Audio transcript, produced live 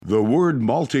The word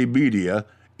multimedia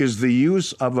is the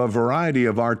use of a variety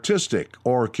of artistic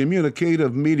or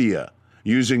communicative media,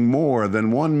 using more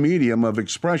than one medium of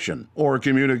expression or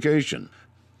communication.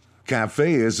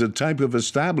 Cafe is a type of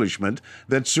establishment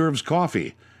that serves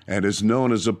coffee and is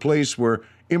known as a place where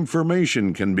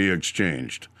information can be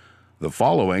exchanged. The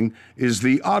following is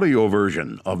the audio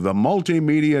version of the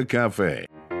Multimedia Cafe.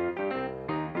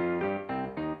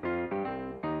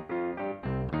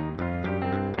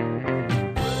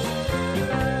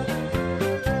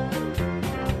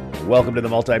 Welcome to the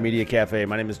Multimedia Cafe.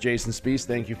 My name is Jason Spees.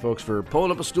 Thank you, folks, for pulling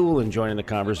up a stool and joining the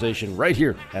conversation right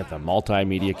here at the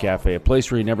Multimedia Cafe, a place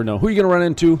where you never know who you're going to run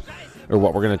into or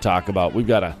what we're going to talk about. We've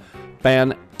got a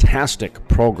fantastic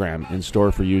program in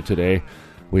store for you today.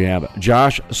 We have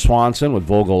Josh Swanson with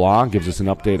Vogel Law, gives us an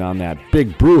update on that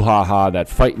big brouhaha, that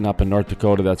fighting up in North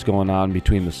Dakota that's going on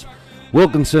between the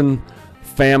Wilkinson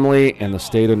family and the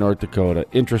state of North Dakota.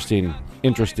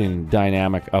 Interesting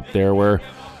dynamic up there where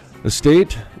the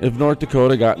state of North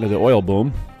Dakota got into the oil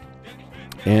boom,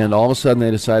 and all of a sudden they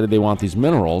decided they want these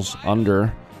minerals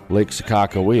under Lake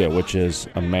Sakakawea, which is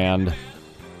a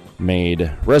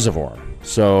man-made reservoir.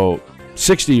 So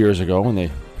 60 years ago, when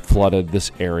they flooded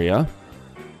this area,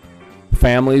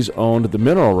 families owned the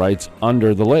mineral rights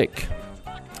under the lake.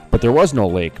 But there was no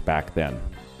lake back then.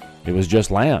 It was just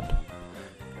land.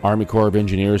 Army Corps of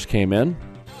Engineers came in,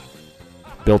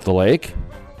 built the lake,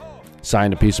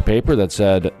 signed a piece of paper that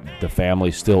said the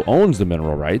family still owns the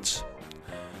mineral rights,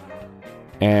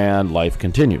 and life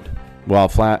continued. Well,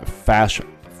 fast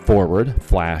forward,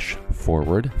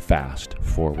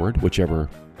 whichever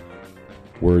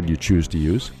word you choose to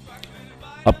use,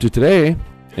 up to today,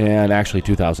 and actually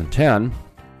 2010,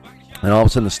 and all of a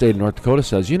sudden the state of North Dakota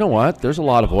says, you know what, there's a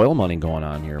lot of oil money going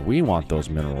on here. We want those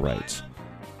mineral rights.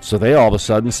 So they all of a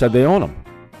sudden said they own them.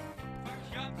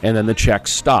 And then the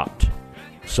checks stopped.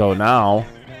 So now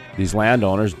these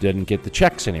landowners didn't get the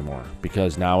checks anymore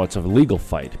because now it's a legal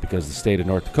fight because the state of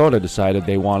North Dakota decided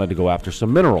they wanted to go after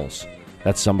some minerals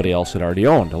that somebody else had already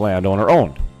owned, a landowner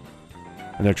owned.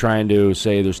 And they're trying to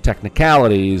say there's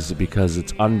technicalities because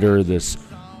it's under this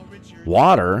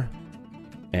water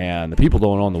and the people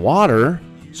don't own the water,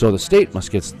 so the state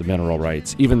must get the mineral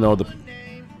rights, even though the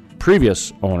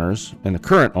previous owners and the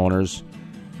current owners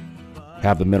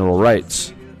have the mineral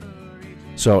rights.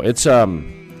 So it's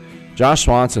Josh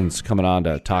Swanson's coming on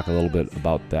to talk a little bit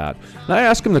about that. And I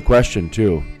asked him the question,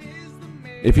 too,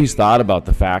 if he's thought about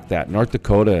the fact that North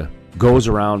Dakota goes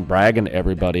around bragging to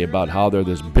everybody about how they're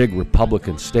this big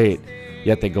Republican state,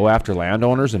 yet they go after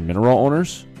landowners and mineral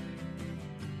owners.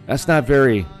 That's not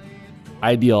very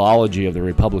ideology of the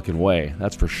Republican way,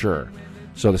 that's for sure.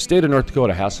 So the state of North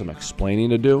Dakota has some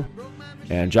explaining to do,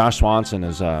 and Josh Swanson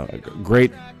is a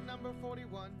great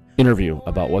interview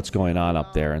about what's going on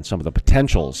up there and some of the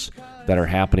potentials that are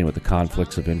happening with the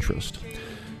conflicts of interest.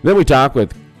 Then we talk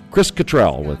with Chris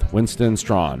Cottrell with Winston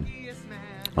Strawn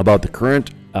about the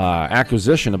current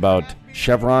acquisition about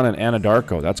Chevron and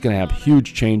Anadarko. That's going to have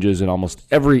huge changes in almost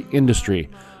every industry,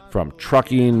 from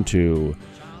trucking to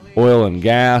oil and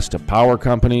gas to power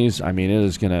companies. I mean, it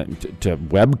is going to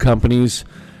web companies.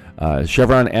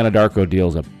 Chevron Anadarko deal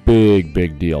is a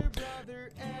big deal.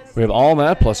 We have all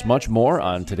that plus much more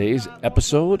on today's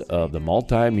episode of the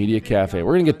Multimedia Cafe.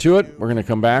 We're going to get to it. We're going to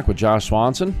come back with Josh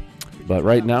Swanson. But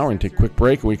right now, we're going to take a quick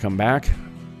break. When we come back,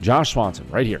 Josh Swanson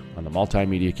right here on the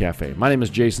Multimedia Cafe. My name is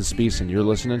Jason Spees, and you're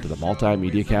listening to the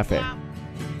Multimedia Cafe.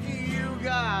 You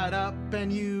got up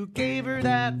and you gave her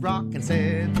that rock and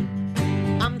said,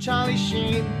 I'm Charlie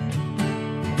Sheen.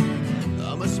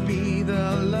 I must be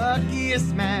the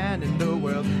luckiest man in the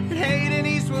world. And Hayden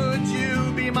Eastwood,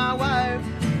 you be my wife.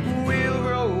 We'll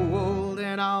grow old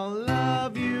and I'll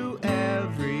love you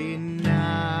every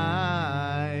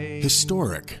night.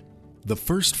 Historic. The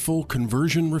first full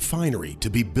conversion refinery to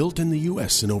be built in the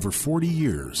U.S. in over 40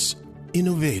 years.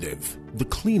 Innovative. The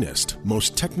cleanest,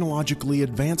 most technologically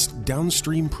advanced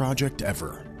downstream project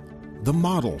ever. The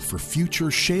model for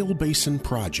future shale basin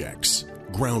projects.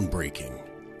 Groundbreaking.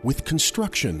 With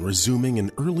construction resuming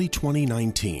in early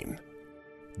 2019.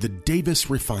 The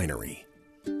Davis Refinery.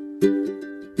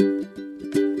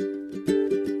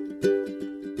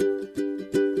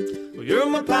 You're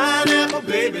my pineapple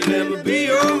baby, let me be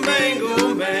your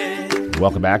mango man.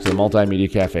 Welcome back to the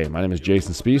Multimedia Cafe. My name is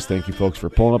Jason Spees. Thank you, folks, for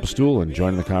pulling up a stool and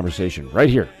joining the conversation right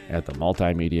here at the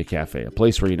Multimedia Cafe, a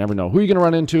place where you never know who you're going to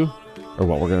run into or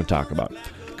what we're going to talk about.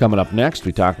 Coming up next,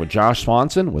 we talk with Josh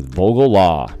Swanson with Vogel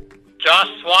Law. Josh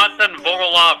Swanson,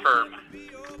 Vogel Law Firm.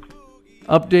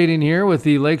 Updating here with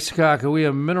the Lake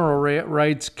Sakakawea mineral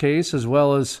rights case, as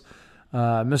well as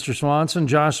Mr. Swanson,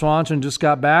 Josh Swanson, just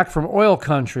got back from oil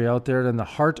country out there in the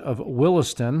heart of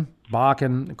Williston.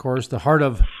 Bakken, of course, the heart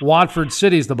of Watford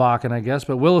City's the Bakken, I guess,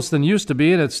 but Williston used to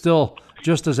be, and it's still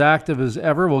just as active as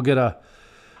ever. We'll get a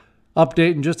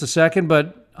update in just a second,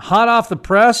 but hot off the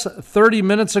press, 30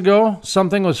 minutes ago,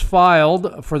 something was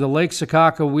filed for the Lake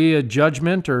Sakakawea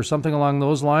judgment or something along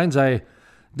those lines. I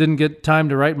didn't get time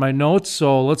to write my notes,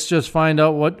 so let's just find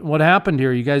out what happened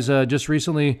here. You guys just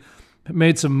recently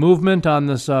made some movement on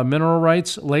this mineral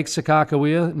rights, Lake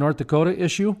Sakakawea, North Dakota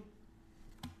issue?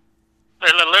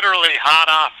 Literally hot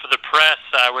off the press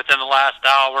within the last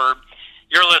hour.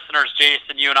 Your listeners,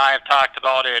 Jason, you and I have talked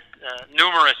about it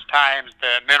numerous times,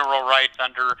 the mineral rights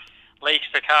under Lake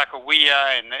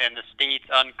Sakakawea and the state's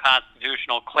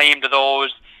unconstitutional claim to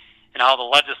those and how the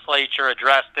legislature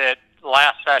addressed it.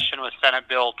 Last session was Senate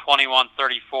Bill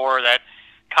 2134 that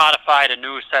codified a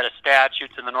new set of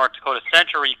statutes in the North Dakota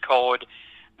Century Code.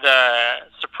 The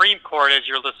Supreme Court, as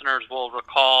your listeners will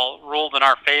recall, ruled in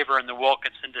our favor in the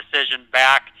Wilkinson decision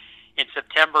back in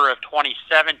September of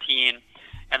 2017,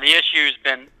 and the issue's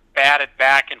been batted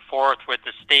back and forth with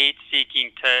the state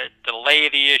seeking to delay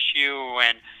the issue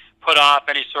and put off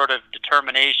any sort of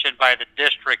determination by the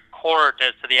district court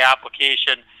as to the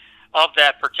application of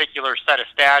that particular set of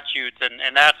statutes,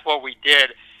 and that's what we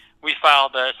did. We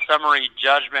filed a summary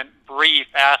judgment brief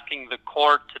asking the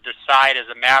court to decide as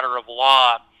a matter of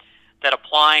law that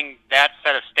applying that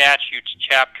set of statutes,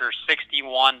 Chapter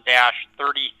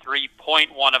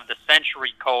 61-33.1 of the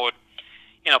Century Code,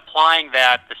 in applying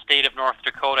that, the state of North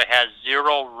Dakota has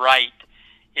zero right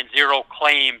and zero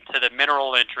claim to the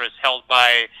mineral interests held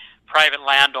by private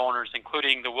landowners,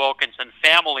 including the Wilkinson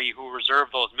family, who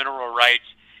reserved those mineral rights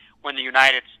when the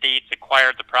United States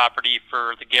acquired the property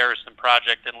for the Garrison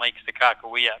Project in Lake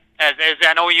Sakakawea. As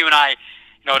I know you and I,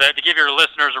 to give your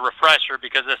listeners a refresher,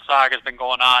 because this saga has been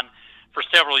going on for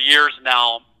several years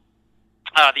now,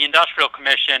 the Industrial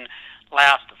Commission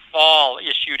last fall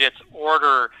issued its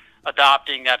order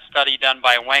adopting that study done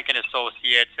by Wenck and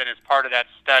Associates, and as part of that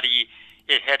study,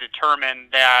 it had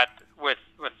determined that with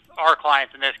our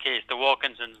clients, in this case, the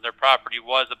Wilkinsons, their property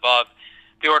was above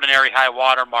the ordinary high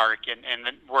water mark, and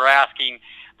we're asking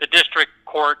the district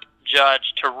court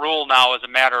judge to rule now as a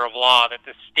matter of law that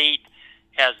the state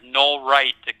has no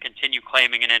right to continue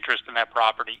claiming an interest in that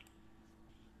property.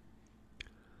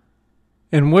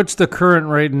 And what's the current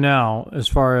right now as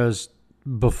far as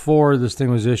before this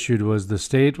thing was issued? Was the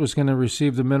state was going to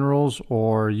receive the minerals,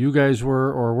 or you guys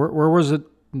were, or where was it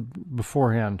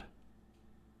beforehand?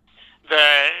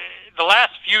 The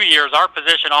last few years, our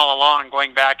position all along,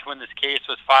 going back to when this case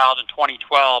was filed in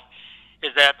 2012,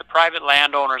 is that the private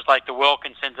landowners like the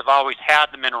Wilkinsons have always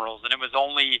had the minerals, and it was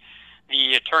only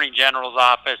the Attorney General's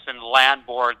office and the Land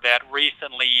Board that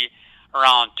recently,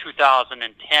 around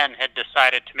 2010, had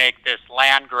decided to make this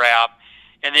land grab.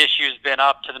 And the issue's been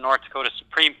up to the North Dakota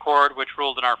Supreme Court, which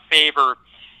ruled in our favor,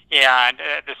 and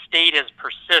the state has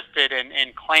persisted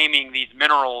in claiming these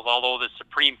minerals, although the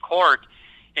Supreme Court,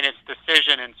 in its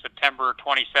decision in September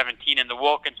 2017 in the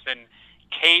Wilkinson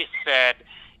case, said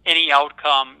any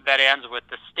outcome that ends with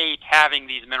the state having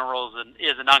these minerals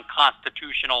is an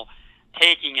unconstitutional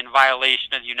taking in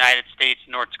violation of the United States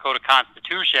and North Dakota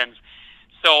constitutions.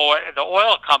 So the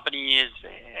oil companies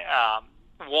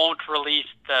won't release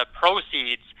the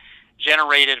proceeds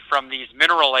generated from these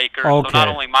mineral acres. Okay. So not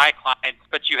only my clients,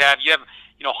 but you have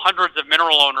hundreds of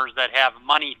mineral owners that have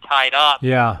money tied up.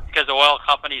 Yeah. Because the oil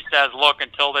company says, look,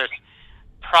 until this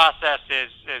process is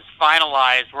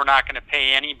finalized, we're not going to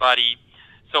pay anybody.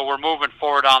 So we're moving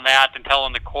forward on that and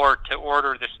telling the court to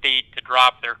order the state to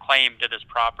drop their claim to this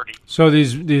property. So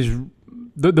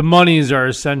the monies are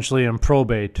essentially in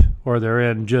probate, or they're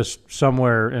in just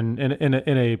somewhere in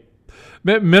a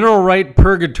mineral right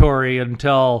purgatory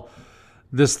until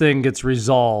this thing gets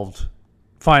resolved.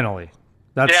 Finally,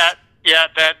 that's the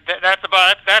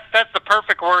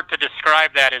perfect word to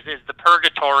describe that. Is the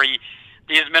purgatory.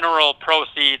 These mineral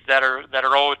proceeds that are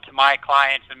owed to my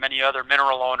clients and many other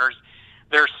mineral owners,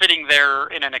 they're sitting there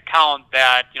in an account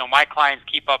that my clients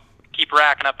keep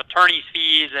racking up attorney's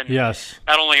fees, and yes,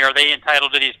 not only are they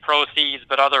entitled to these proceeds,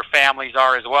 but other families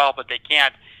are as well. But they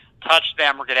can't touch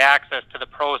them or get access to the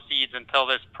proceeds until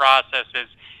this process is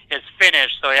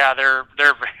finished. So yeah, they're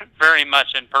very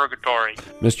much in purgatory.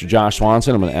 Mr. Josh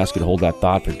Swanson, I'm going to ask you to hold that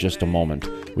thought for just a moment.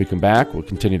 We come back, we'll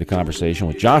continue the conversation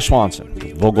with Josh Swanson of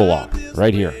Vogel Law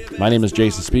right here. My name is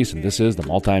Jason Spees, and this is the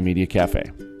Multimedia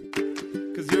Cafe.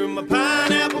 'Cause you're my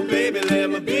pineapple, baby, let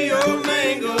me be your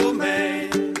mango man.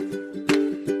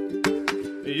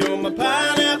 You're my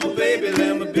pineapple, baby,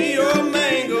 let me be your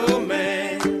mango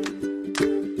man.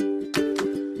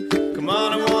 Come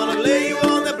on, I wanna lay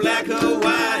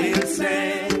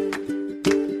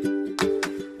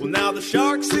Now the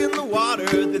sharks in the water,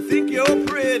 they think you're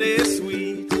pretty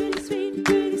sweet.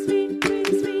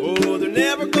 Oh, they're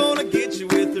never gonna get you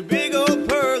with their big old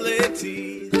pearly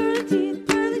teeth.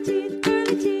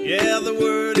 Yeah, the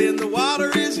word in the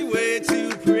water is you're way too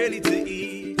pretty to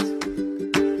eat.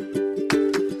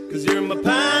 'Cause you're my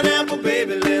pineapple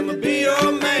baby, let me be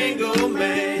your mango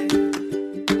man.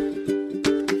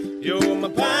 You're my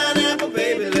pineapple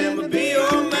baby, let me be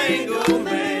your mango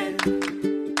man.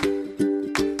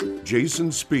 Jason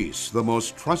Spiess, the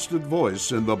most trusted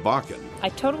voice in the Bakken. I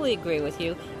totally agree with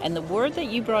you, and the word that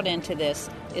you brought into this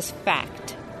is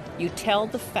fact. You tell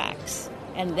the facts,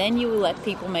 and then you let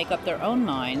people make up their own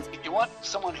minds. You want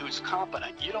someone who's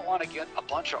competent. You don't want to get a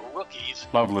bunch of rookies.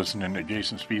 Love listening to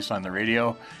Jason Spiess on the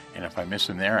radio, and if I miss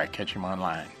him there, I catch him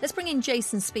online. Let's bring in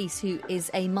Jason Spiess, who is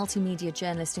a multimedia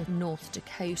journalist in North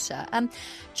Dakota.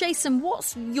 Jason,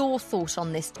 what's your thought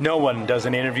on this? No one does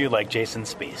an interview like Jason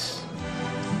Spiess.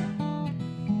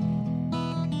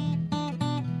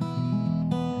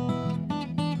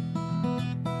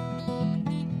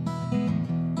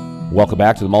 Welcome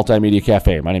back to the Multimedia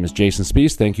Cafe. My name is Jason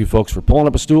Spiess. Thank you, folks, for pulling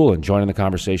up a stool and joining the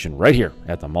conversation right here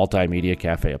at the Multimedia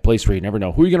Cafe, a place where you never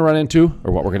know who you're going to run into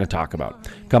or what we're going to talk about.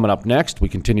 Coming up next, we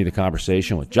continue the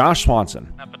conversation with Josh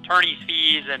Swanson. Attorney's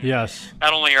fees, and Yes.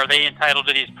 not only are they entitled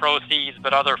to these proceeds,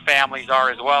 but other families are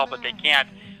as well, but they can't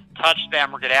touch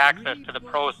them or get access to the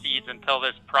proceeds until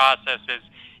this process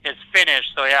is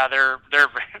finished. So yeah, they're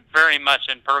very much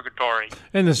in purgatory.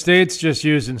 And the state's just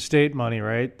using state money,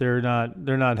 right? They're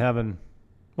not having,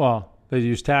 well, they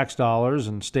use tax dollars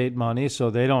and state money,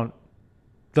 so they don't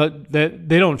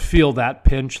feel that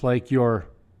pinch like your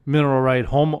mineral right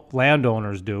home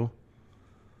landowners do.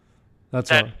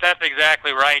 That's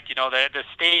exactly right. You know, the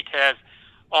state has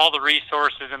all the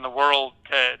resources in the world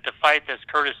to fight this,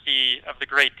 courtesy of the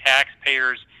great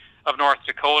taxpayers of North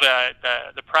Dakota.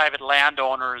 The private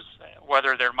landowners,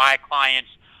 whether they're my clients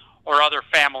or other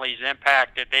families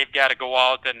impacted, they've got to go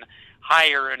out and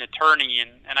hire an attorney.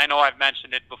 And I know I've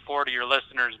mentioned it before to your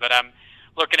listeners, but I'm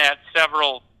looking at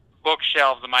several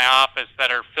bookshelves in my office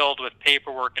that are filled with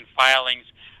paperwork and filings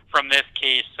from this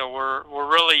case. So we're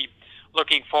really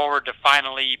looking forward to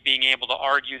finally being able to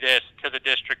argue this to the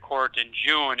district court in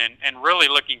June, and really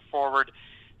looking forward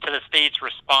to the state's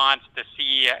response to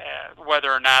see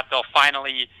whether or not they'll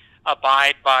finally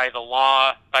abide by the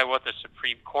law, by what the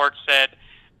Supreme Court said,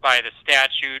 by the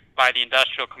statute, by the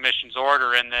Industrial Commission's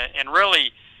order, and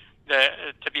really,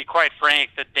 to be quite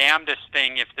frank, the damnedest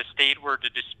thing if the state were to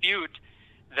dispute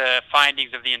the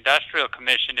findings of the Industrial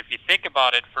Commission. If you think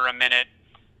about it for a minute,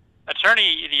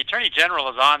 the Attorney General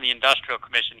is on the Industrial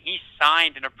Commission. He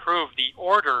signed and approved the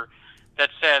order that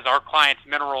says our client's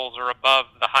minerals are above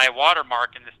the high water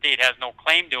mark and the state has no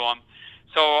claim to them.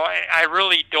 So I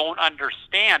really don't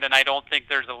understand, and I don't think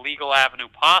there's a legal avenue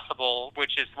possible,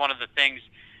 which is one of the things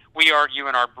we argue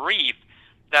in our brief,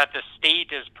 that the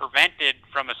state is prevented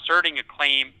from asserting a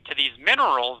claim to these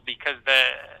minerals because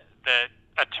the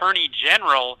Attorney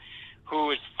General,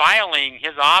 who is filing,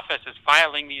 his office is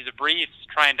filing these briefs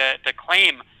trying to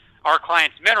claim our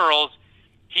client's minerals,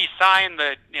 he signed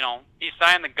the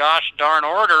gosh darn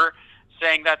order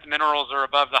saying that the minerals are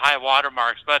above the high water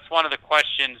mark. So that's one of the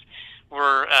questions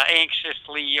we're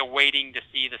anxiously awaiting to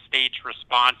see the state's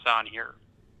response on here.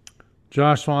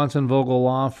 Josh Swanson, Vogel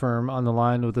Law Firm, on the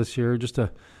line with us here. Just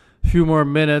a few more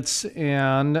minutes,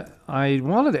 and I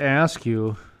wanted to ask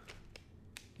you,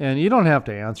 and you don't have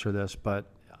to answer this,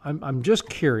 but I'm just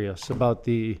curious about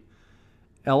the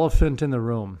elephant in the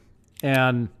room.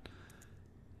 And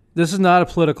this is not a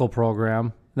political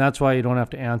program. That's why you don't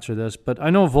have to answer this. But I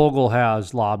know Vogel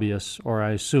has lobbyists, or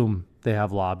I assume they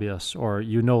have lobbyists, or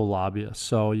lobbyists.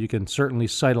 So you can certainly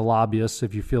cite a lobbyist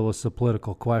if you feel it's a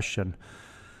political question.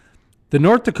 The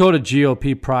North Dakota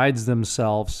GOP prides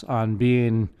themselves on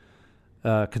being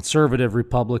conservative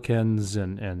Republicans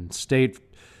and state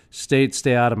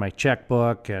stay out of my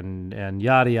checkbook and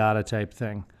yada yada type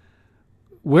thing.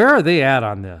 Where are they at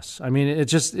on this? I mean, it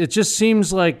just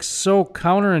seems like so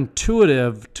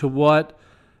counterintuitive to what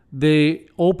they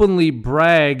openly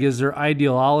brag is their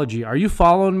ideology. Are you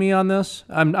following me on this?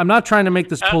 I'm not trying to make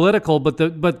this political, but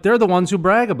they're the ones who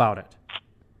brag about it.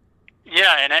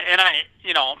 Yeah, and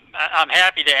I'm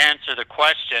happy to answer the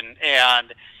question.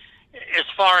 And as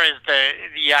far as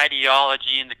the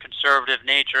ideology and the conservative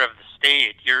nature of the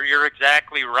state, you're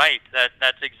exactly right.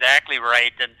 That's exactly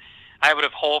right. And I would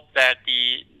have hoped that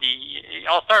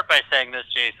I'll start by saying this,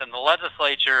 Jason. The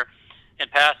legislature, in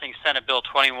passing Senate Bill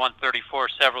 2134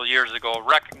 several years ago,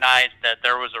 recognized that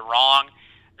there was a wrong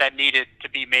that needed to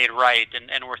be made right,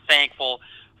 and we're thankful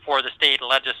for the state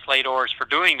legislators for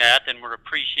doing that, and we're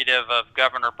appreciative of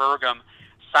Governor Burgum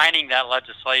signing that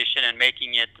legislation and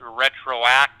making it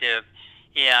retroactive.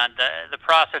 And the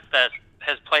process that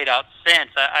has played out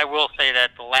since, I will say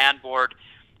that the land board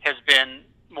has been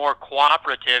more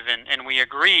cooperative, and we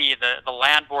agree that the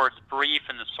land board's brief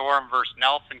in the Sorum versus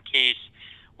Nelson case,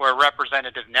 where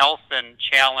Representative Nelson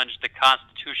challenged the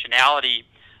constitutionality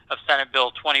of Senate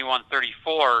Bill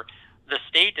 2134, the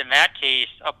state in that case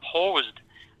opposed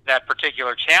that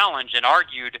particular challenge and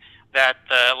argued that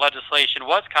the legislation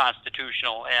was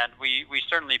constitutional, and we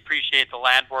certainly appreciate the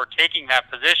land board taking that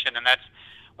position, and that's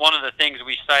one of the things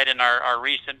we cite in our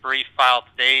recent brief filed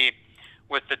today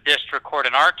with the district court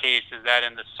in our case, is that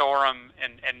in the Sorum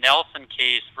and Nelson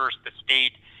case versus the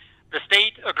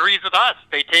state agrees with us.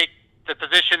 They take the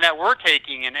position that we're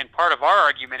taking, and part of our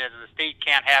argument is the state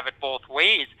can't have it both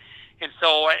ways. And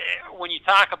so when you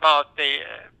talk about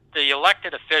the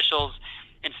elected officials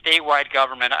in statewide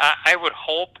government, I would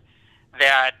hope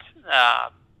that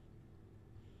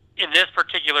in this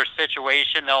particular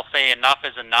situation they'll say enough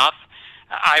is enough.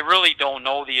 I really don't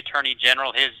know the Attorney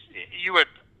General.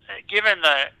 Given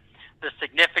the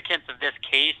significance of this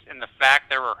case and the fact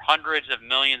there were hundreds of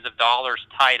millions of dollars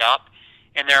tied up,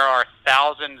 and there are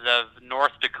thousands of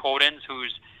North Dakotans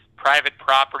whose private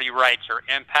property rights are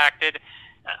impacted,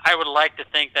 I would like to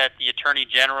think that the Attorney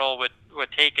General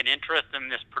would take an interest in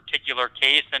this particular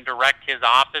case and direct his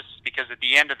office, because at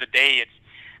the end of the day,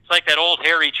 it's like that old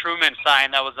Harry Truman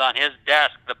sign that was on his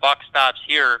desk, "The buck stops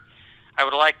here." I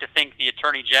would like to think the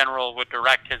Attorney General would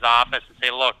direct his office and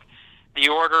say, look, the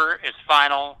order is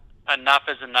final, enough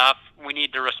is enough, we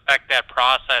need to respect that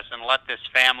process and let this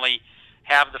family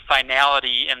have the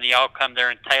finality and the outcome they're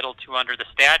entitled to under the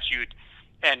statute,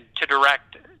 and to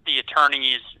direct the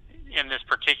attorneys in this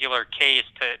particular case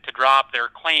to drop their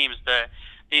claims to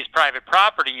these private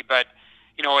property. But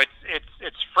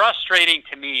it's frustrating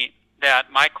to me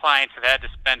that my clients have had to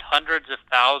spend hundreds of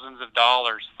thousands of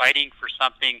dollars fighting for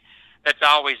something that's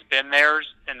always been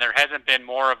theirs, and there hasn't been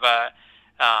more of a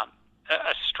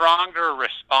stronger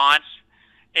response.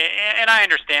 And I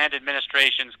understand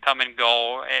administrations come and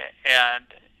go, and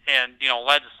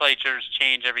legislatures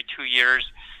change every 2 years.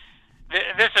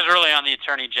 This is really on the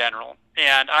Attorney General,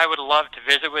 and I would love to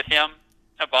visit with him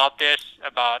about this,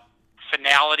 about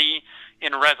finality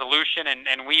in resolution,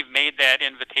 and we've made that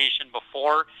invitation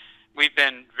before. We've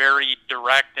been very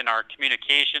direct in our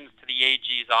communications to the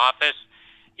AG's office,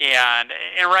 and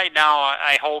right now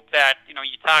I hope that,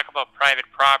 you talk about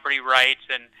private property rights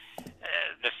and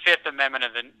the Fifth Amendment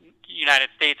of the United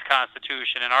States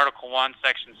Constitution and Article 1,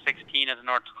 Section 16 of the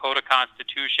North Dakota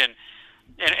Constitution,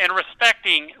 and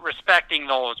respecting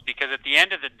those, because at the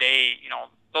end of the day,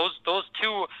 those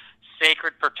two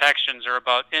sacred protections are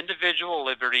about individual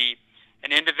liberty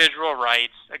and individual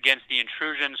rights against the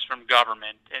intrusions from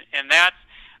government, and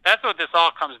that's what this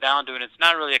all comes down to, and it's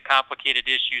not really a complicated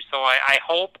issue. So I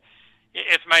hope,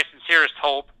 it's my sincerest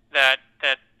hope, that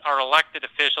our elected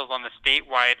officials on the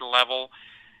statewide level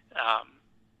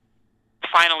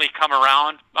finally come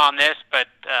around on this. But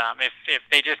if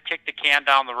they just kick the can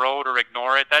down the road or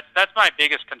ignore it, that's my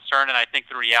biggest concern. And I think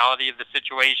the reality of the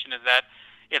situation is that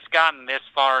it's gotten this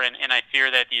far, and I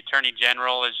fear that the Attorney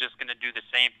General is just going to do the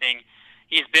same thing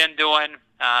he's been doing.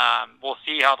 We'll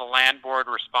see how the land board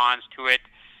responds to it.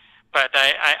 But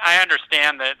I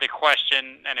understand the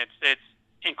question, and it's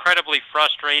incredibly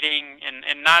frustrating,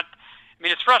 and not. I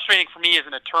mean, it's frustrating for me as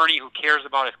an attorney who cares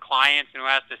about his clients and who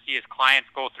has to see his clients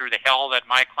go through the hell that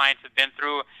my clients have been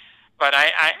through. But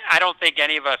I don't think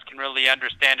any of us can really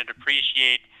understand and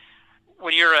appreciate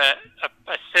when you're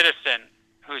a citizen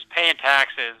who's paying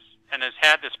taxes and has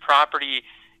had this property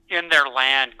in their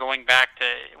land going back to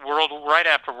right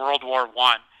after World War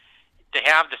I, to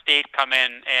have the state come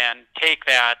in and take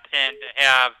that, and to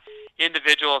have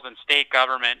individuals and state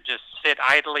government just sit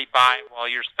idly by while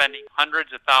you're spending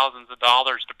hundreds of thousands of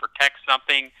dollars to protect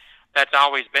something that's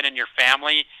always been in your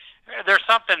family. There's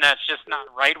something that's just not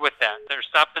right with that. There's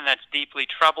something that's deeply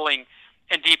troubling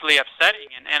and deeply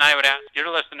upsetting. And I would ask your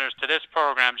listeners to this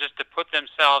program just to put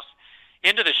themselves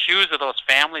into the shoes of those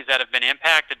families that have been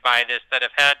impacted by this, that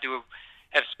have had to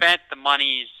have spent the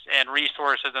monies and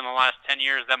resources in the last 10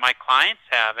 years that my clients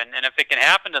have. And if it can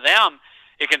happen to them,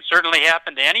 it can certainly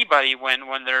happen to anybody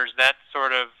when there's that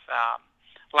sort of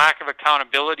lack of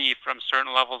accountability from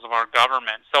certain levels of our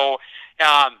government. So,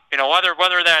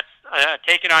 whether that's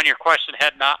taking on your question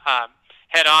head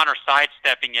on or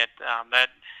sidestepping it,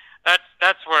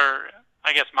 that's where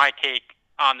I guess my take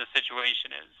on the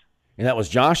situation is. And that was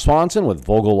Josh Swanson with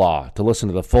Vogel Law. To listen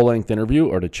to the full-length interview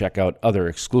or to check out other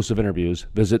exclusive interviews,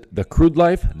 visit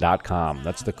thecrudelife.com.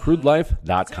 That's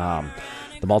thecrudelife.com.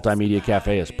 The Multimedia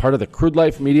Cafe is part of the Crude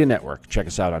Life Media Network. Check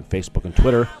us out on Facebook and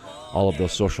Twitter. All of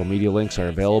those social media links are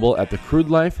available at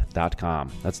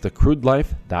thecrudelife.com. That's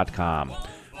thecrudelife.com.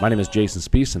 My name is Jason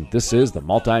Spees, and this is the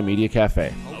Multimedia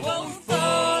Cafe. I won't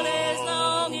fall as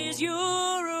long as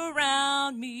you're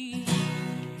around me,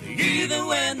 even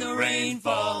when the rain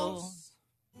falls,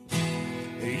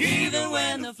 even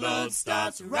when the flood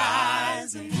starts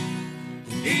rising,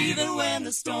 even when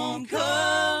the storm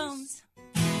comes.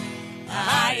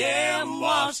 I am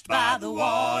washed by the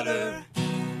water,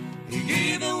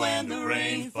 even when the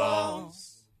rain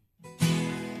falls,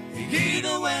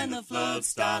 even when the flood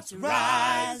starts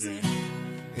rising,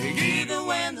 even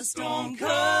when the storm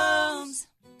comes.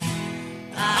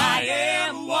 I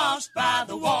am washed by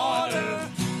the water,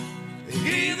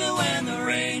 even when the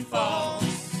rain falls,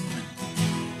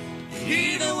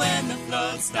 even when the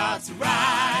flood starts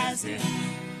rising,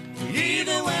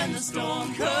 even when the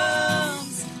storm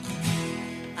comes.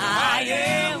 I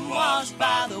am washed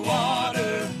by the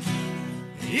water,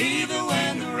 even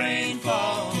when the rain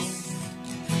falls,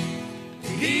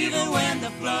 even when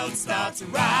the flood starts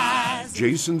rising.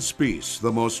 Jason Spees,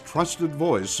 the most trusted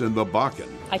voice in the Bakken.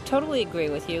 I totally agree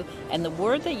with you, and the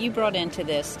word that you brought into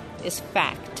this is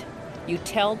fact. You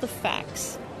tell the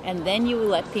facts, and then you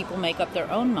let people make up their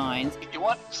own minds. You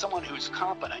want someone who's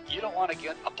competent. You don't want to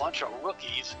get a bunch of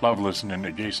rookies. Love listening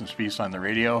to Jason Spees on the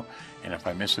radio, and if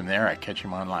I miss him there, I catch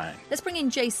him online. Let's bring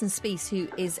in Jason Spees, who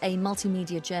is a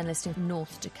multimedia journalist in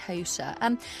North Dakota.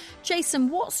 Jason,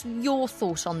 what's your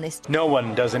thought on this? No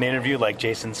one does an interview like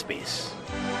Jason Spees.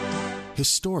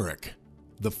 Historic.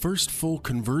 The first full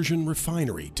conversion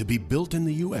refinery to be built in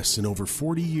the U.S. in over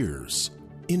 40 years.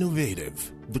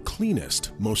 Innovative. The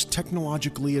cleanest, most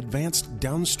technologically advanced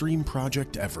downstream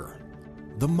project ever.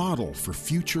 The model for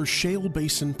future shale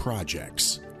basin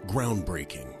projects.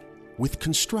 Groundbreaking. With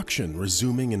construction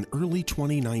resuming in early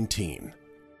 2019.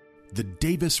 The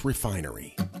Davis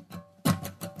Refinery.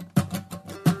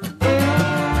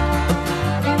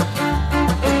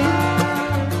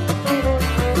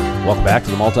 Welcome back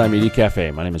to the Multimedia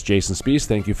Cafe. My name is Jason Spees.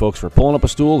 Thank you, folks, for pulling up a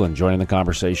stool and joining the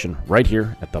conversation right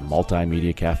here at the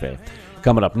Multimedia Cafe.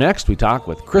 Coming up next, we talk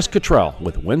with Chris Cottrell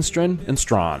with Winston &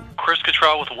 Strawn. Chris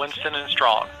Cottrell with Winston &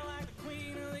 Strawn.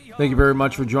 Thank you very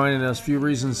much for joining us. A few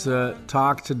reasons to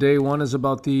talk today. One is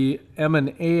about the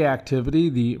M&A activity,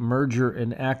 the merger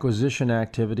and acquisition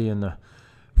activity in the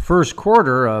first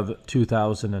quarter of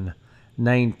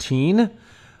 2019.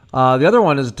 The other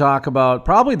one is to talk about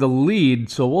probably the lead,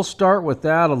 so we'll start with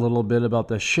that a little bit, about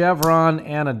the Chevron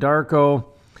Anadarko.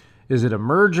 Is it a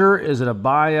merger? Is it a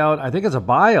buyout? I think it's a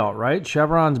buyout, right?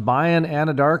 Chevron's buying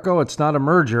Anadarko. It's not a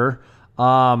merger.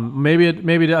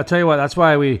 Maybe I'll tell you what, that's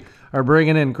why we are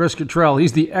bringing in Chris Cottrell.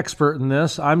 He's the expert in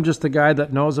this. I'm just the guy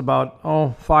that knows about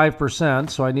 5%,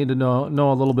 so I need to know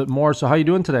a little bit more. So how you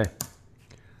doing today?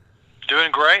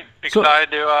 Doing great.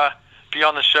 Excited to be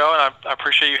on the show, and I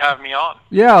appreciate you having me on.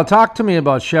 Yeah, talk to me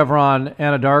about Chevron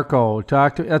Anadarko.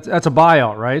 That's a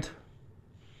buyout, right?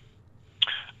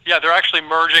 Yeah, they're actually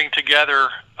merging together.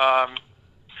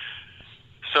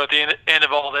 So at the end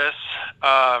of all this,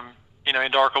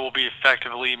 Anadarko will be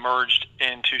effectively merged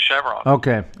into Chevron.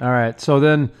 Okay, all right. So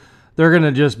then they're going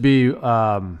to just be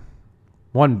one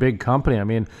big company. I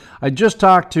mean, I just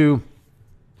talked to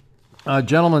a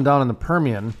gentleman down in the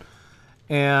Permian,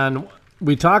 and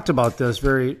we talked about this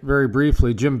very, very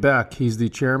briefly. Jim Beck, he's the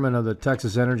chairman of the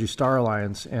Texas Energy Star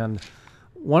Alliance, and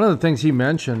one of the things he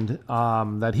mentioned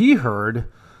that he heard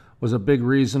was a big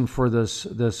reason for this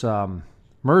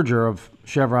merger of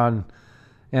Chevron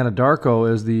Anadarko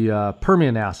is the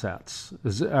Permian assets.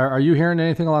 Are you hearing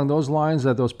anything along those lines,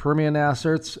 that those Permian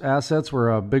assets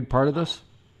were a big part of this?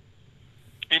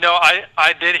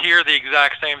 I did hear the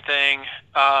exact same thing.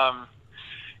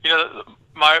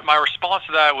 My response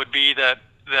to that would be that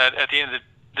at the end of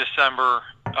December,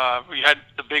 we had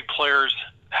the big players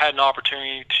had an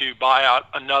opportunity to buy out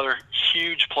another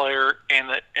huge player in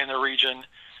the region,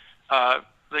 and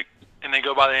they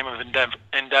go by the name of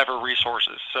Endeavor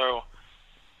Resources. So,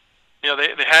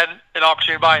 they had an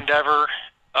opportunity to buy Endeavor,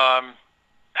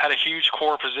 had a huge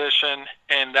core position,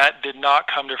 and that did not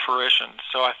come to fruition.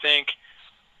 So I think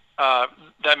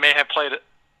that may have played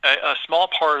a small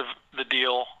part of the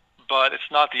deal, but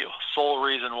it's not the sole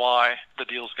reason why the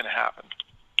deal is going to happen.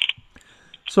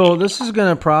 So this is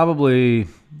going to probably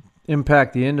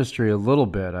impact the industry a little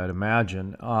bit, I'd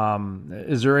imagine.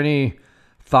 Is there any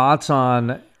thoughts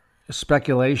on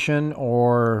speculation,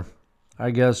 or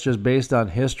I guess, just based on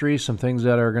history, some things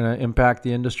that are going to impact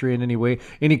the industry in any way?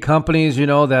 Any companies,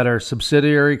 that are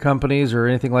subsidiary companies or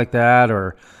anything like that,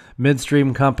 or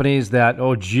midstream companies that,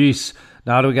 oh, geez,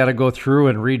 now do we got to go through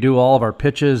and redo all of our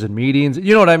pitches and meetings?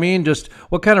 You know what I mean? Just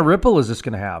what kind of ripple is this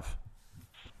going to have?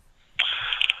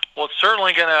 Well, it's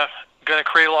certainly going to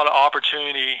create a lot of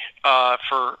opportunity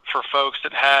for folks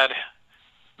that had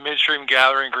midstream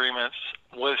gathering agreements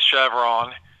with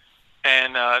Chevron,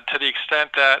 and to the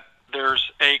extent that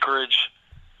there's acreage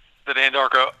that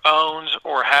Anadarko owns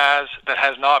or has that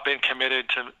has not been committed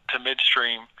to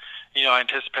midstream, I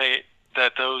anticipate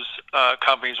that those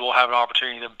companies will have an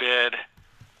opportunity to bid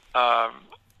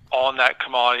on that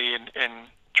commodity and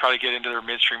try to get into their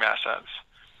midstream assets.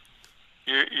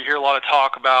 You hear a lot of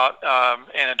talk about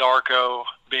Anadarko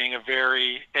being a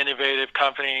very innovative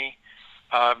company.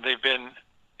 They've been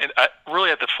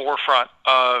really at the forefront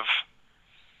of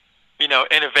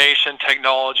innovation,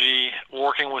 technology,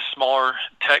 working with smaller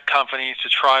tech companies to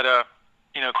try to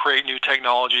create new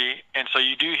technology. And so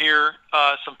you do hear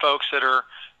some folks that are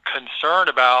concerned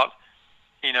about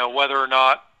whether or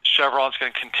not Chevron's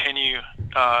going to continue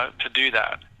to do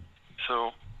that.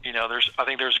 So I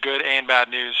think there's good and bad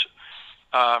news.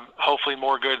 Hopefully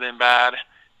more good than bad,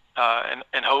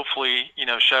 and hopefully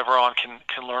Chevron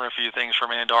can learn a few things from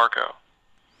Anadarko.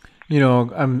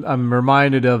 I'm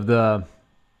reminded of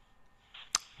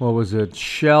what was it?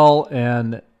 Shell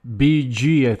and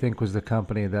BG, I think, was the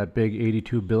company, that big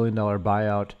 $82 billion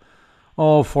buyout,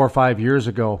 4 or 5 years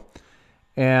ago.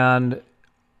 And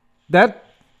that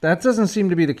doesn't seem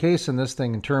to be the case in this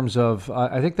thing in terms of,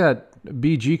 I think that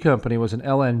BG company was an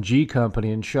LNG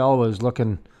company, and Shell was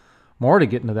looking more to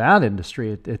get into that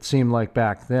industry. It seemed like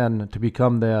back then, to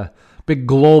become the big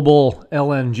global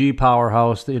LNG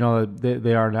powerhouse that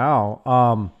they are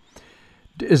now.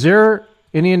 Is there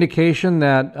any indication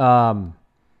that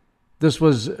this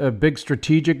was a big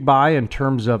strategic buy in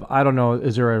terms of, I don't know,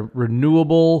 is there a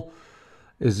renewable?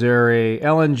 Is there a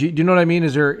LNG? Do you know what I mean?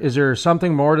 Is there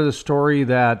something more to the story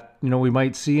that we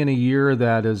might see in a year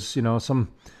that is some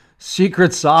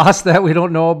secret sauce that we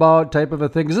don't know about, type of a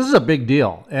thing? Because this is a big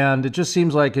deal, and it just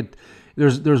seems like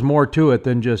there's more to it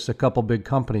than just a couple big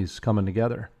companies coming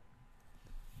together.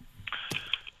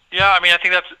 Yeah, I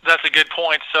think that's a good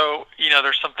point. So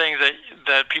there's some things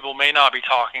that people may not be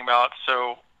talking about.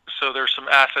 So there's some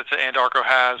assets that Anadarko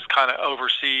has kind of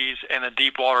overseas in the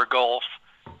Deepwater Gulf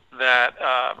that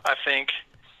I think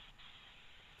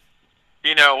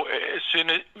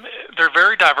they're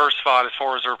very diversified as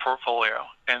far as their portfolio.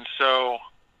 And so,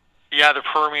 the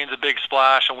Permian's a big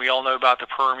splash, and we all know about the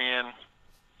Permian.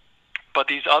 But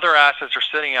these other assets are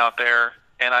sitting out there,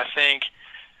 and I think,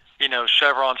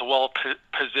 Chevron's well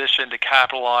positioned to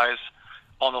capitalize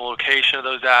on the location of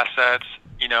those assets,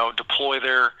 deploy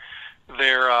their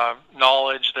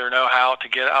knowledge, their know-how to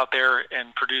get out there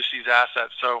and produce these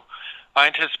assets. So I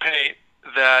anticipate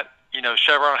that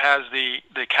Chevron has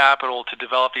the capital to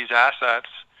develop these assets,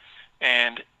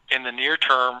 and in the near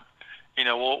term,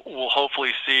 we'll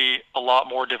hopefully see a lot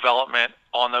more development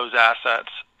on those assets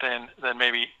than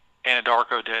maybe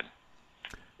Anadarko did.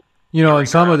 And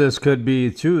some of this could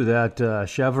be too that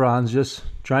Chevron's just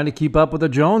trying to keep up with the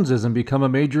Joneses and become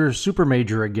a super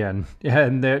major again. Yeah,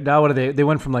 and now what are they? They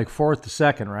went from like 4th to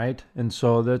 2nd, right? And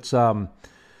so that's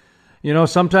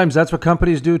sometimes that's what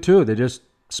companies do too. They just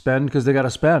spend because they got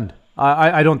to spend.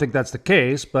 I don't think that's the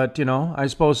case, but I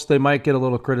suppose they might get a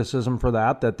little criticism for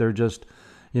that they're just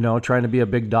trying to be a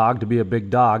big dog to be a big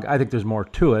dog. I think there's more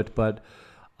to it, but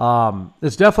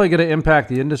it's definitely going to impact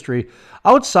the industry.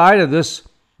 Outside of this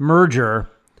merger,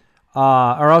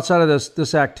 or outside of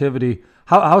this activity,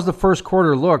 how's the first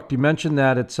quarter looked? You mentioned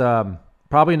that it's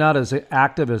probably not as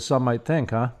active as some might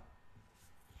think, huh?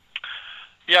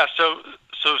 Yeah, so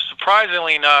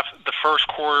surprisingly enough, the first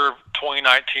quarter of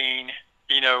 2019,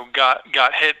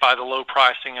 got hit by the low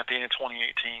pricing at the end of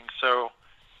 2018. So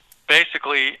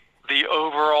basically, the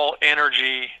overall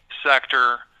energy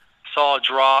sector saw a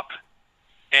drop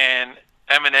in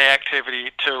M&A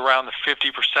activity to around the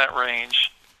 50%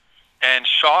 range. And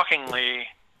shockingly,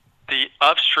 the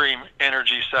upstream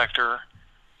energy sector,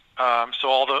 so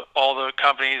all the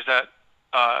companies that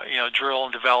drill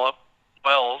and develop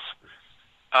wells,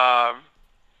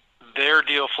 their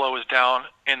deal flow is down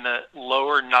in the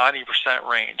lower 90%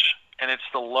 range, and it's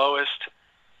the lowest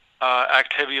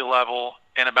activity level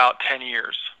in about 10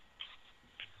 years.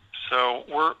 So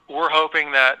we're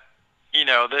hoping that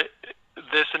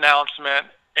this announcement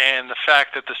and the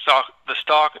fact that the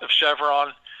stock of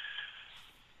Chevron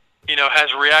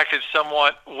has reacted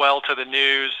somewhat well to the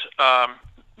news.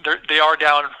 They are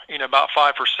down about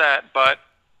 5%, but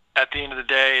at the end of the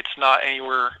day, it's not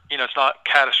anywhere, it's not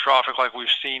catastrophic like we've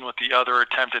seen with the other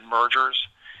attempted mergers.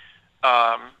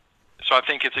 So I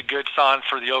think it's a good sign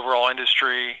for the overall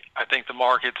industry. I think the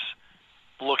market's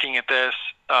looking at this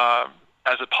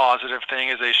as a positive thing,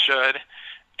 as they should.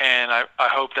 And I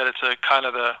hope that it's a kind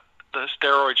of the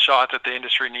steroid shot that the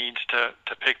industry needs to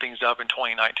pick things up in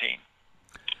 2019.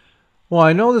 Well,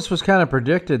 I know this was kind of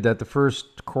predicted that the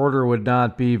first quarter would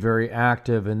not be very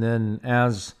active, and then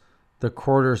as the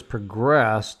quarters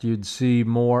progressed, you'd see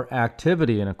more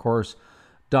activity. And of course,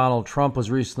 Donald Trump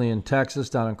was recently in Texas,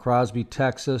 down in Crosby,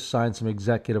 Texas, signed some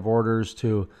executive orders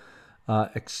to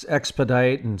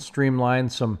expedite and streamline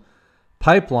some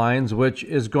pipelines, which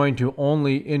is going to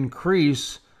only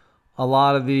increase a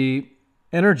lot of the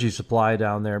energy supply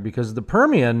down there, because the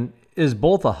Permian is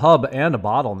both a hub and a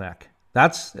bottleneck.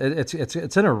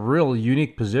 It's in a real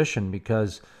unique position,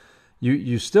 because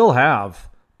you still have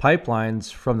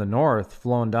pipelines from the north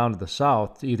flowing down to the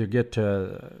south to either get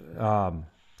to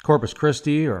Corpus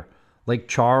Christi or Lake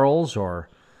Charles or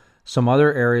some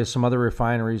other areas, some other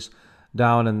refineries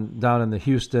down in the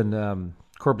Houston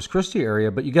Corpus Christi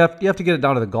area. But you have to get it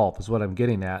down to the Gulf, is what I'm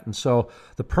getting at. And so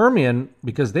the Permian,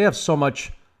 because they have so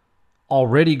much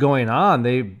already going on,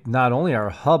 they not only are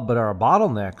a hub but are a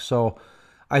bottleneck. So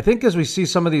I think as we see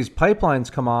some of these pipelines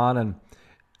come on and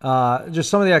just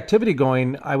some of the activity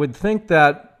going, I would think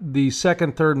that the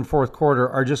second, third, and fourth quarter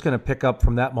are just going to pick up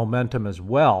from that momentum as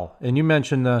well. And you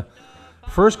mentioned the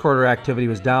first quarter activity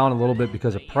was down a little bit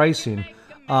because of pricing.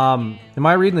 Am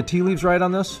I reading the tea leaves right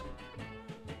on this?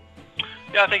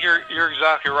 Yeah, I think you're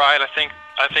exactly right. I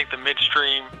think the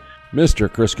midstream.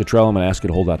 Mr. Chris Cottrell, I'm going to ask you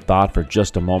to hold that thought for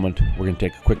just a moment. We're going to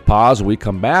take a quick pause. When we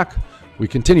come back, we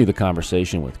continue the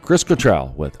conversation with Chris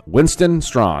Cottrell with Winston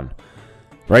Strawn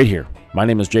right here. My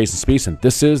name is Jason Spees, and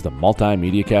this is the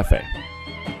Multimedia Cafe.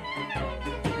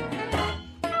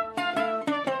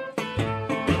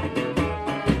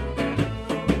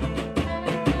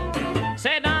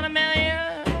 Sitting on $1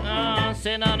 million,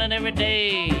 sitting on it every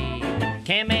day.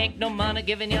 Can't make no money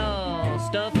giving your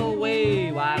stuff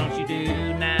away. Why don't you do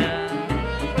now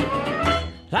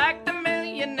like the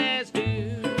millionaires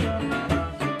do?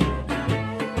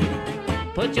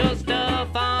 Put your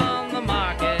stuff on the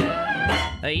market.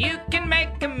 You can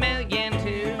make $1 million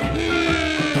too.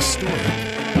 Historic,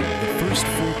 the first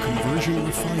full conversion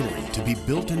refinery to be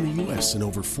built in the U.S. in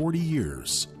over 40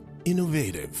 years.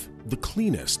 Innovative, the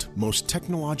cleanest, most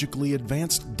technologically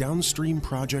advanced downstream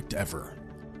project ever.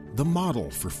 The model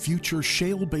for future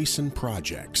shale basin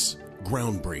projects.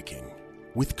 Groundbreaking,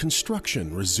 with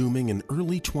construction resuming in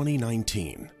early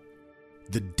 2019.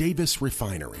 The Davis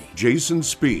Refinery. Jason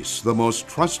Spees, the most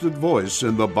trusted voice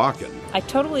in the Bakken. I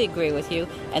totally agree with you.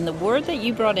 And the word that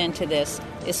you brought into this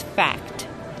is fact.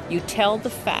 You tell the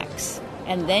facts,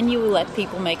 and then you let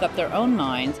people make up their own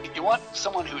minds. You want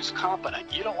someone who's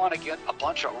competent. You don't want to get a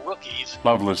bunch of rookies.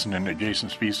 Love listening to Jason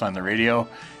Spees on the radio,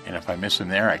 and if I miss him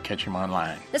there, I catch him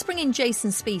online. Let's bring in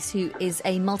Jason Spees, who is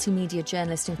a multimedia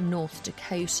journalist in North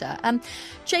Dakota.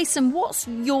 Jason, what's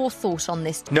your thought on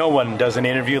this? No one does an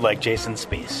interview like Jason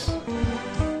Spees.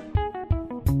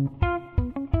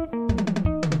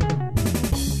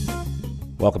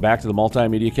 Welcome back to the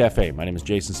Multimedia Cafe. My name is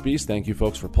Jason Spees. Thank you,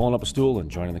 folks, for pulling up a stool and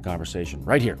joining the conversation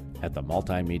right here at the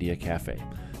Multimedia Cafe.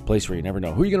 A place where you never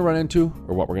know who you're going to run into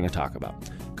or what we're going to talk about.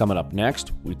 Coming up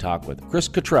next, we talk with Chris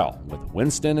Cottrell with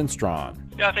Winston and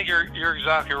Strawn. Yeah, I think you're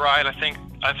exactly right. I think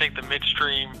the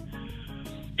midstream,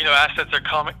 assets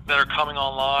that are coming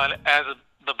online as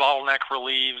the bottleneck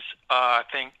relieves. I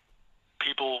think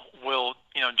people will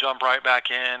jump right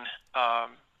back in,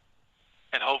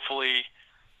 and hopefully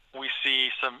we see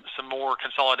some more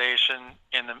consolidation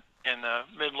in the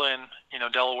Midland,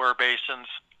 Delaware basins.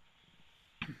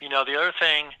 The other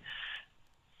thing,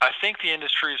 I think the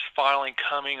industry is finally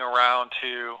coming around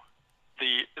to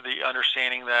the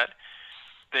understanding that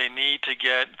they need to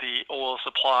get the oil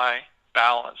supply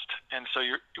balanced, and so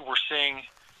we're seeing,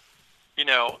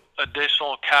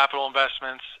 additional capital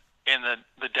investments in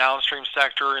the downstream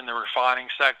sector, in the refining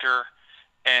sector,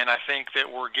 and I think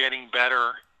that we're getting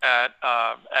better at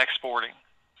exporting.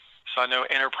 So I know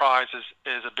Enterprise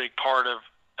is a big part of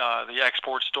the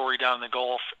export story down in the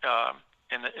Gulf,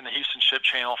 in the Houston Ship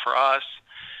Channel for us.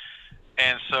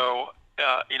 And so,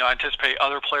 I anticipate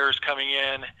other players coming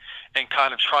in and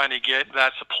kind of trying to get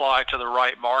that supply to the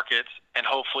right markets, and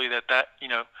hopefully that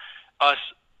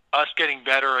us getting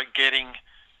better at getting,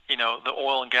 the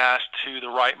oil and gas to the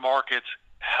right markets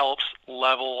helps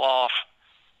level off,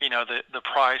 the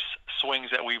price swings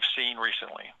that we've seen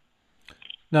recently.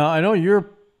 Now, I know you're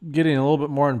getting a little bit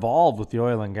more involved with the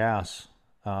oil and gas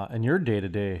in your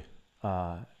day-to-day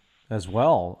as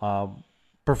well.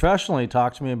 Professionally,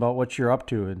 talk to me about what you're up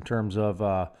to in terms of,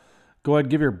 go ahead,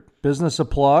 give your business a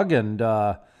plug, and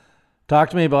talk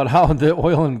to me about how the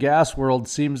oil and gas world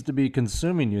seems to be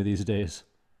consuming you these days.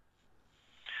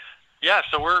 Yeah,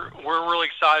 so we're really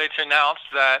excited to announce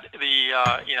that the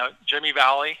Jimmy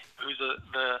Valley, who's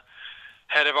the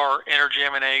head of our energy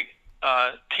M&A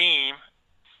team,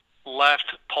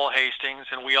 left Paul Hastings,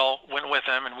 and we all went with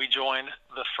him, and we joined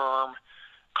the firm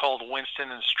called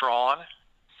Winston and Strawn.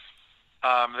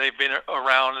 They've been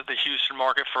around the Houston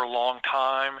market for a long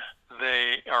time.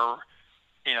 They are,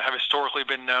 have historically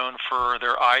been known for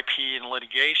their IP and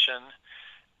litigation,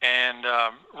 and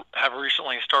have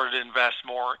recently started to invest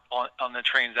more on the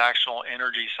transactional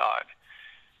energy side.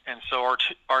 And so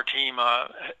our team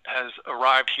has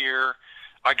arrived here.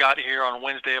 I got here on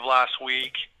Wednesday of last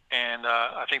week, and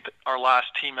I think that our last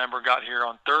team member got here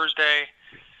on Thursday.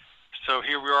 So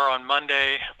here we are on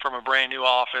Monday from a brand new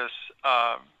office.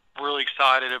 Really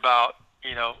excited about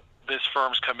this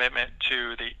firm's commitment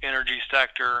to the energy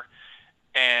sector,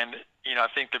 and I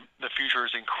think the future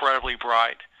is incredibly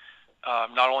bright,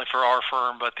 not only for our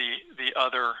firm but the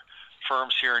other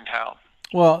firms here in town.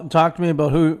 Well, talk to me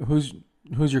about who's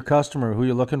your customer, who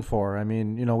you're looking for. I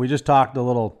mean, we just talked a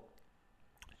little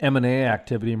M&A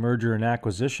activity, merger and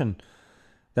acquisition,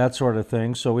 that sort of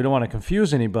thing. So we don't want to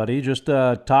confuse anybody. Just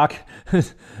talk,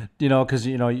 because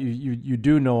you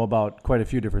do know about quite a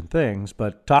few different things.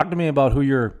 But talk to me about who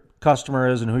your customer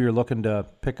is and who you're looking to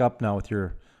pick up now with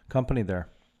your company there.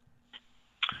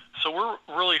 So we're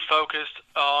really focused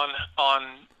on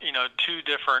two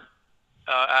different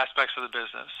aspects of the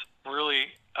business. Really,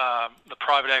 the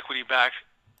private equity-backed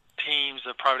teams,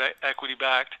 the private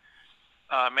equity-backed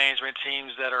management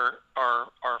teams that are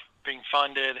being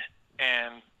funded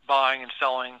and buying and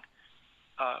selling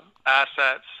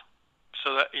assets.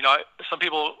 So that some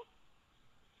people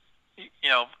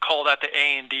call that the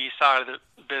A&D side of the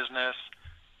business,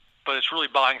 but it's really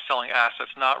buying and selling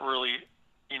assets, not really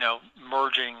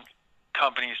merging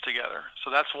companies together.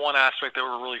 So that's one aspect that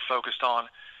we're really focused on,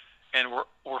 and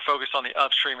we're focused on the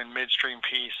upstream and midstream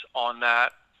piece on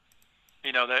that.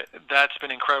 That's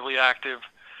been incredibly active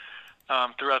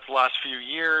throughout the last few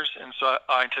years, and so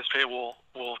I anticipate we'll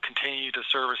continue to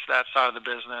service that side of the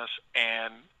business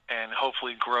and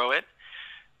hopefully grow it.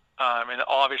 And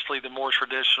obviously, the more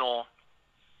traditional,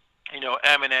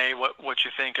 M&A, what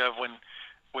you think of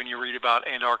when you read about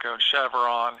Anadarko and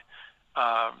Chevron,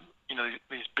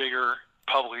 these bigger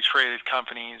publicly traded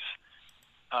companies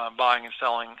buying and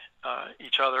selling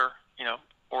each other,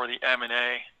 or the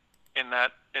M&A in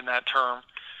that term.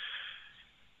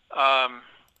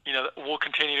 We'll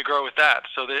continue to grow with that.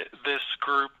 So this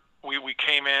group, we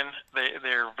came in,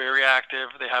 they're very active.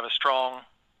 They have a strong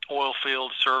oil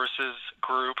field services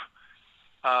group.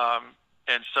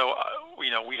 And so,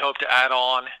 we hope to add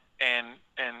on and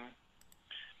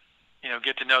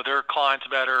get to know their clients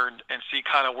better and see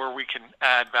kind of where we can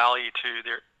add value to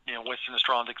their, Winston &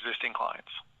 Strawn's existing clients.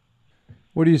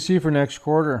 What do you see for next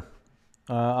quarter?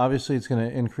 Obviously, it's going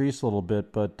to increase a little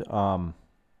bit, but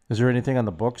is there anything on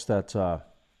the books that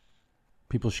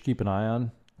people should keep an eye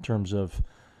on in terms of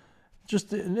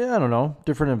just, I don't know,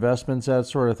 different investments, that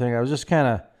sort of thing? I was just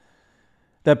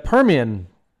that Permian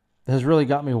has really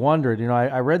got me wondering.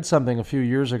 I read something a few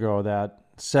years ago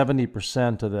that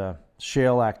 70% of the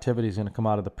shale activity is going to come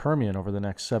out of the Permian over the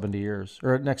next 70 years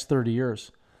or next 30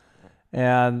 years.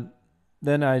 And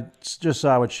then I just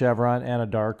saw with Chevron,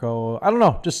 Anadarko. I don't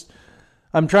know,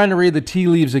 I'm trying to read the tea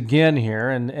leaves again here,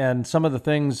 and some of the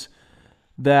things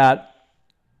that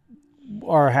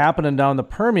are happening down the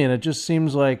Permian, it just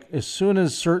seems like as soon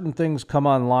as certain things come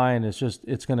online, it's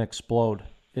going to explode.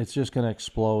 It's just going to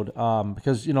explode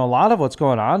because, a lot of what's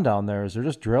going on down there is they're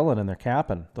just drilling and they're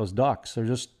capping those ducks. They're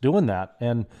just doing that.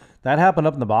 And that happened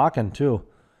up in the Bakken too.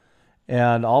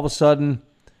 And all of a sudden,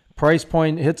 price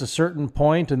point hits a certain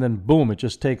point and then boom, it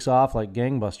just takes off like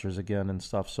gangbusters again and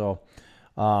stuff. So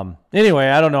anyway,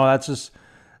 I don't know.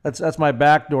 That's my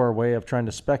backdoor way of trying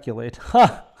to speculate.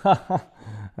 If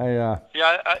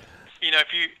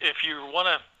you want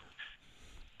to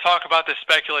talk about the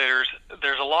speculators,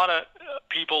 there's a lot of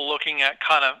people looking at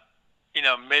kind of,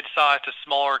 mid-sized to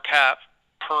smaller cap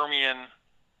Permian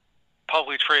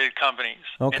publicly traded companies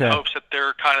in hopes that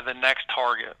they're kind of the next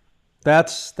target.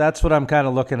 That's what I'm kind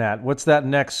of looking at. What's that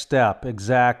next step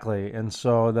exactly? And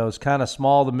so those kind of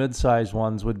small to mid-sized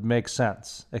ones would make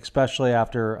sense, especially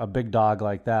after a big dog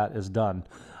like that is done.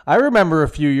 I remember a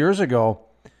few years ago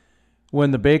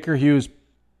when the Baker Hughes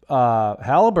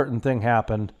Halliburton thing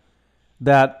happened,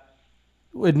 that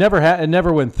it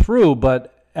never went through,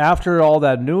 but after all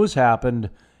that news happened,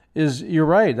 is you're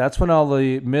right. That's when all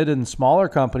the mid and smaller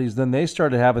companies, then they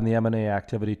started having the M&A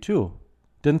activity too.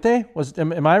 Didn't they?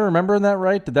 Am I remembering that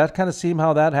right? Did that kind of seem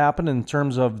how that happened in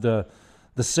terms of the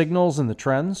signals and the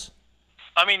trends?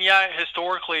 I mean, yeah,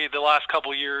 historically, the last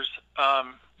couple of years,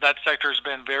 that sector has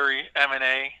been very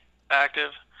M&A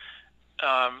active,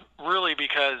 really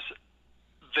because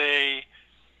they've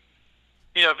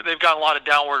got a lot of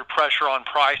downward pressure on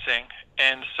pricing.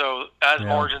 And so as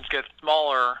margins get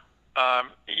smaller, that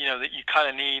you kind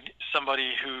of need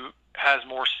somebody who has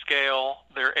more scale.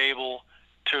 They're able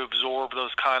to absorb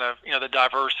those kind of, the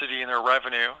diversity in their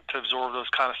revenue to absorb those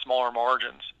kind of smaller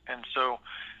margins. And so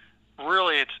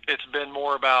really it's been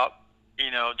more about,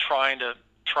 trying to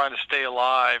stay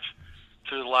alive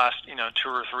through the last, 2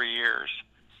 or 3 years.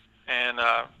 And,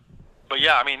 but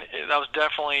yeah, I mean, that was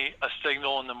definitely a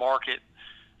signal in the market,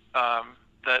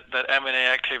 that M&A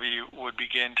activity would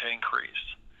begin to increase.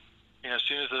 As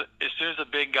soon as the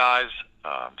big guys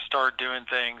start doing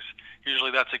things,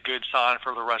 usually that's a good sign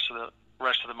for the rest of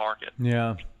the market.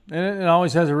 Yeah, and it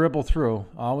always has a ripple through.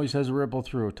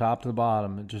 Top to the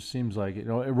bottom. It just seems like it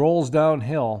rolls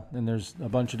downhill, and there's a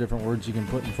bunch of different words you can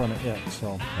put in front of it.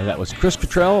 So, and that was Chris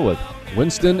Cottrell with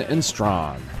Winston and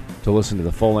Strawn. To listen to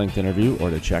the full-length interview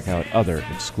or to check out other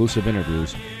exclusive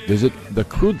interviews, visit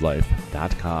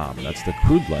thecrudelife.com. That's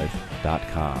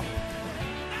thecrudelife.com.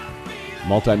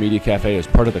 MultiMedia Cafe is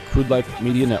part of the Crude Life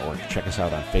Media Network. Check us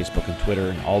out on Facebook and Twitter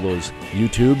and all those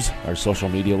YouTubes. Our social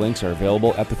media links are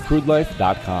available at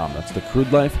thecrudelife.com. That's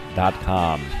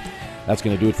thecrudelife.com. That's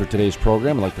going to do it for today's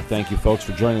program. I'd like to thank you folks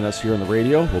for joining us here on the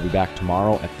radio. We'll be back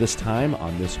tomorrow at this time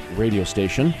on this radio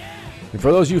station. And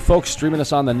for those of you folks streaming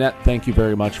us on the net, thank you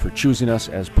very much for choosing us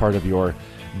as part of your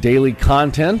daily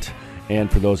content. And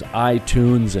for those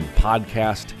iTunes and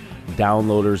podcast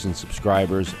downloaders and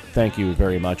subscribers, thank you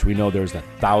very much. We know there's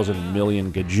 1,000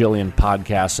 million gajillion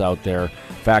podcasts out there.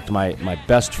 In fact, my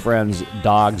best friend's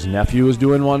dog's nephew is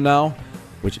doing one now,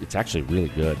 which it's actually really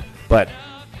good. But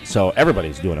so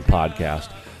everybody's doing a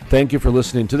podcast. Thank you for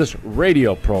listening to this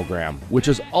radio program, which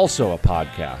is also a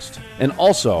podcast. And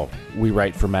also, we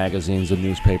write for magazines and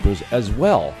newspapers as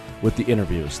well with the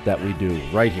interviews that we do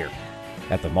right here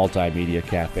at the MultiMedia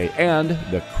Cafe and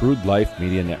the Crude Life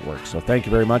Media Network. So thank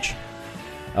you very much.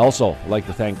 I also like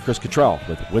to thank Chris Cottrell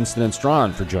with Winston and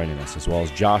Strawn for joining us, as well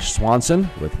as Josh Swanson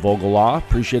with Vogel Law.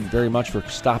 Appreciate it very much for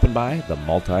stopping by the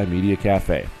MultiMedia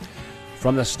Cafe.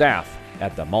 From the staff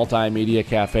at the MultiMedia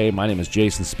Cafe, my name is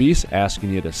Jason Spees,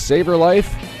 asking you to savor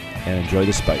life and enjoy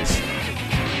the spice.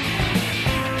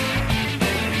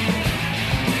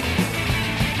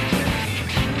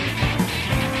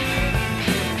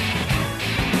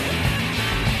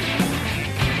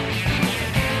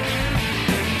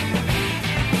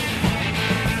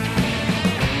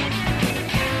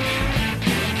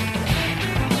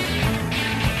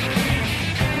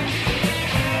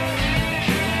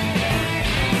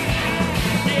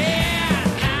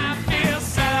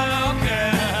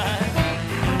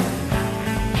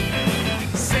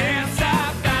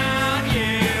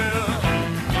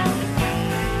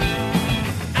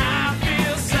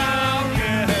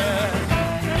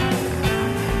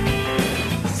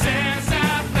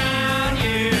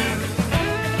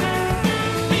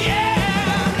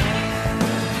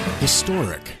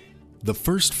 Historic, the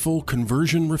first full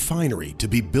conversion refinery to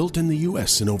be built in the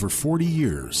U.S. in over 40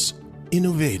 years.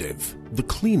 Innovative, the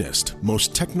cleanest,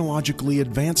 most technologically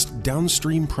advanced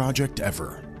downstream project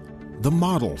ever. The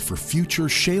model for future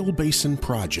shale basin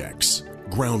projects.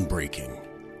 Groundbreaking,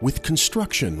 with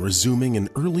construction resuming in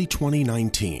early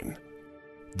 2019.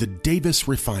 The Davis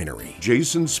Refinery.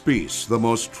 Jason Spees, the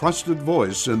most trusted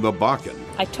voice in the Bakken.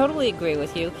 I totally agree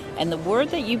with you, and the word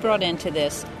that you brought into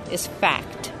this is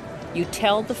fact. You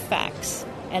tell the facts,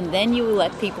 and then you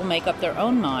let people make up their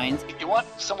own minds. You want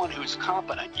someone who's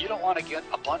competent. You don't want to get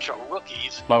a bunch of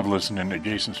rookies. Love listening to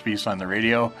Jason Spees on the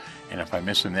radio, and if I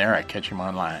miss him there, I catch him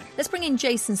online. Let's bring in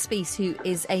Jason Spees, who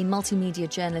is a multimedia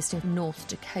journalist in North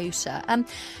Dakota.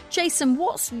 Jason,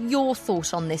 what's your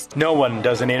thought on this? No one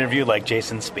does an interview like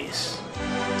Jason Spees.